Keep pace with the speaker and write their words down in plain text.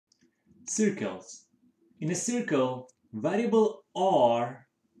Circles. In a circle, variable r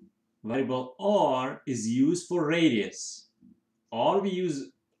is used for radius. We use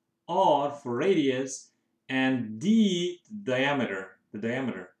r for radius and d the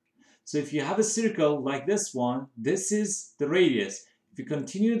diameter. So if you have a circle like this one, this is the radius. If you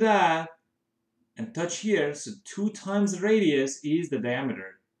continue that and touch here, so 2 times the radius is the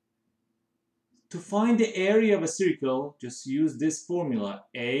diameter. To find the area of a circle, just use this formula.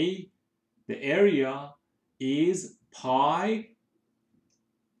 The area is pi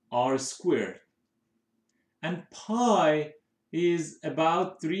r squared. And pi is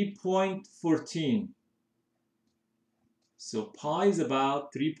about 3.14. So pi is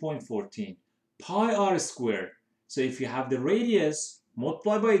about 3.14. Pi r squared. So if you have the radius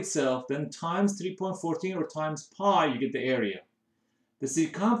multiplied by itself, then times 3.14 or times pi, you get the area. The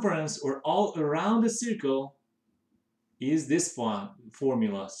circumference, or all around the circle, is this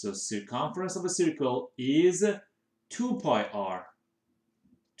formula. So circumference of a circle is 2 pi r.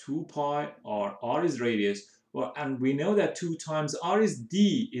 2 pi r. R is radius. Well, and we know that 2 times r is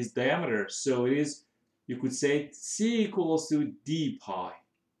d, is diameter. So it is, you could say c equals to d pi.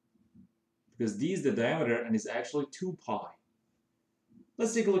 Because d is the diameter and it's actually 2 pi.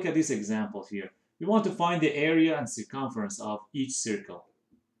 Let's take a look at this example here. We want to find the area and circumference of each circle.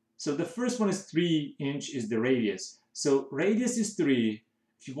 So the first one is 3 inch is the radius. So radius is 3.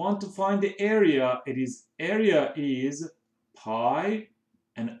 If you want to find the area, area is pi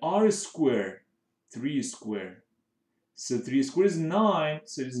and r squared, 3 squared. So 3 squared is 9,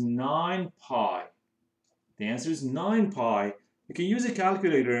 so it is 9 pi. The answer is 9 pi. You can use a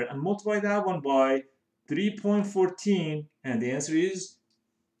calculator and multiply that one by 3.14, and the answer is,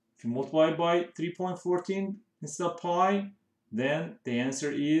 if you multiply by 3.14 instead of pi, then the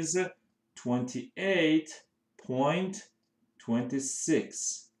answer is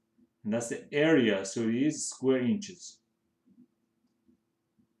 28.26. And that's the area, so it is square inches.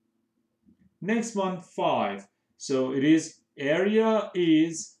 Next one, 5. So it is area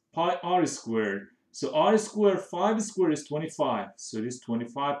is pi r squared. So r squared, 5 squared is 25. So it is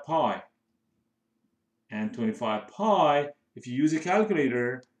 25 pi. And 25 pi, if you use a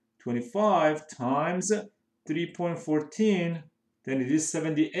calculator, 25 times 3.14, then it is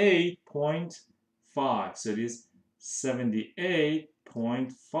 78.5. So it is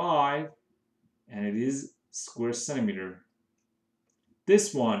 78.5, and it is square centimeter.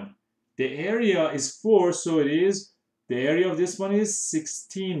 This one, the area is 4, so it is, the area of this one is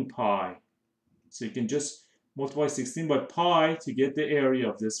 16 pi. So you can just multiply 16 by pi to get the area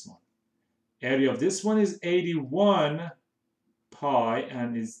of this one. Area of this one is 81 pi,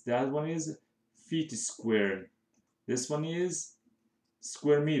 and that one is feet squared. This one is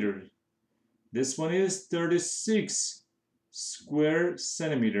square meter. This one is 36 square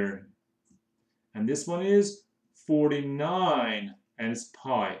centimeter. And this one is 49, and it's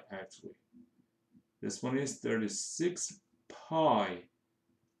pi actually. This one is 36 pi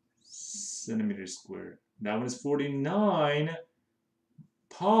centimeter squared. That one is 49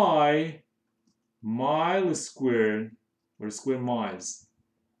 pi mile squared, or square miles.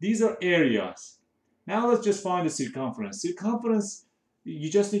 These are areas. Now let's just find the circumference. Circumference,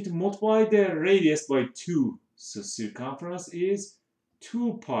 you just need to multiply the radius by 2. So circumference is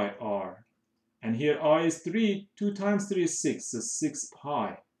 2 pi r. And here r is 3. 2 times 3 is 6. So 6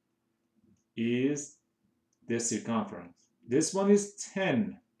 pi is the circumference. This one is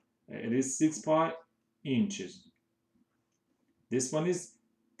 10. It is 6 pi inches. This one is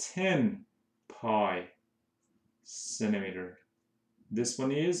 10 pi centimeter. This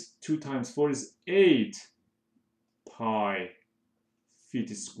one is 2 times 4 is 8 pi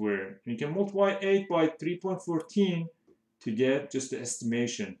feet squared. You can multiply 8 by 3.14 to get just the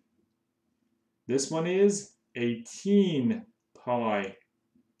estimation. This one is 18 pi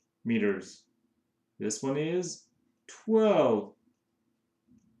meters. This one is 12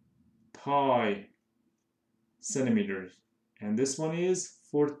 pi centimeters. And this one is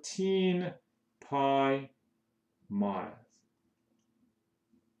 14 pi miles.